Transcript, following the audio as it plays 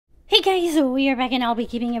Alrighty guys, so we are back and I'll be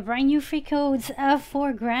giving a brand new free codes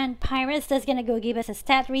for Grand Pirates. That's gonna go give us a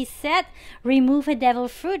stat reset, remove a devil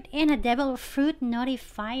fruit, and a devil fruit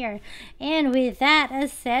notifier. And with that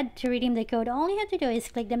as said, to redeem the code, all you have to do is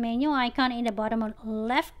click the menu icon in the bottom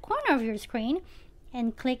left corner of your screen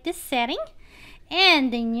and click the setting.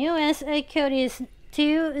 And the newest code is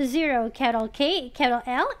 20 capital K, capital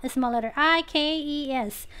L, small letter I, K, E,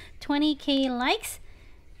 S, 20K likes.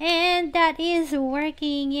 And that is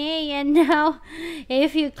working, yay. And now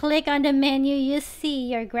if you click on the menu, you see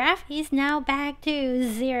your graph is now back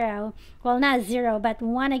to 0. Well, not 0, but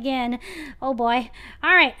 1 again. Oh boy.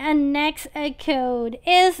 Alright, and next code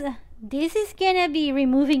is, this is gonna be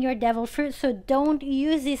removing your devil fruit, so don't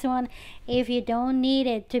use this one if you don't need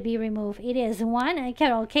it to be removed. It is 1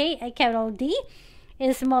 capital K, capital D,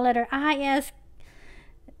 is small letter I, S,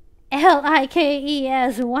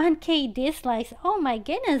 LIKES, 1K dislikes. Oh my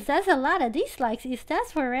goodness, that's a lot of dislikes. Is that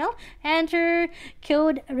for real? Enter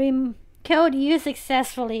code used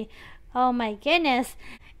successfully. Oh my goodness.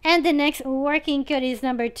 And the next working code is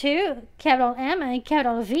number 2, capital M and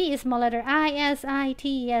capital V, small letter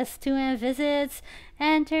ISITS, 2M visits.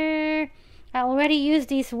 Enter. I already used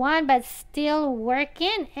this one, but still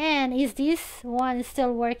working. And is this one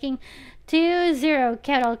still working? 20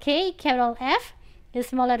 capital K, capital F, the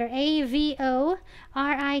small letter A, V, O,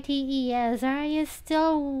 R-I-T-E-S. Are you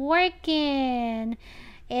still working?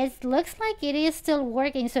 It looks like it is still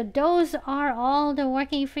working. So those are all the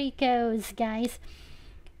working free codes, guys.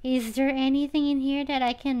 Is there anything in here that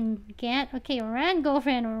I can get? Okay, run,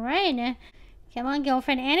 girlfriend, run. Come on,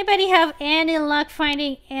 girlfriend. Anybody have any luck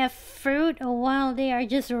finding a fruit while they are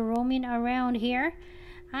just roaming around here?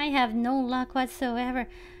 I have no luck whatsoever.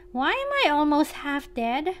 Why am I almost half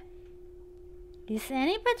dead? Is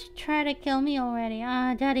anybody try to kill me already?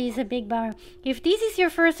 That is a big bummer. If this is your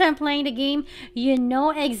first time playing the game, you know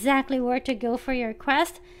exactly where to go for your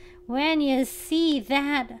quest. When you see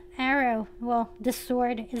that arrow, well, the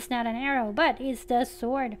sword is not an arrow, but it's the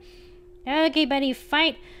sword. Okay, buddy,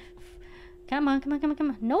 fight. Come on, come on, come on, come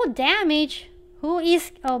on. No damage. Who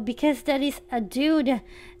is... Oh, because that is a dude,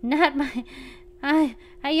 not my...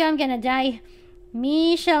 I'm gonna die.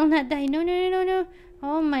 Me shall not die. No, no, no, no, no.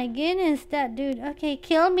 Oh my goodness, that dude. Okay,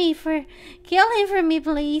 kill him for me,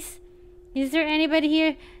 please. Is there anybody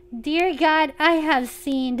here? Dear God, I have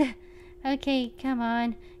sinned. Okay, come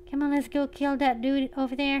on. Come on, let's go kill that dude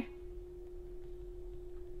over there.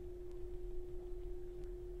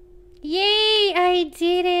 Yay, I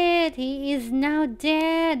did it. He is now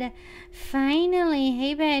dead. Finally.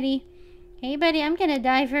 Hey, buddy. Hey, buddy, I'm gonna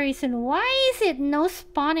die very soon. Why is it no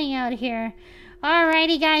spawning out here?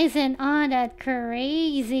 Alrighty guys, and on that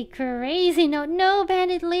crazy note, no,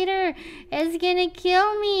 bandit leader, it's gonna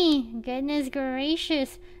kill me. Goodness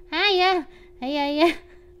gracious. Hiya. Hiya.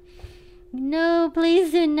 No, please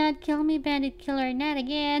do not kill me, bandit killer, not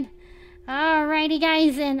again. Alrighty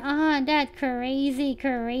guys, and on that crazy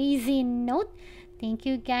note, thank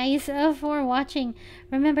you guys for watching.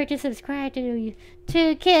 Remember to subscribe to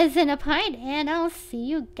Kids in a Pint, and I'll see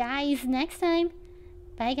you guys next time.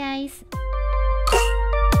 Bye guys.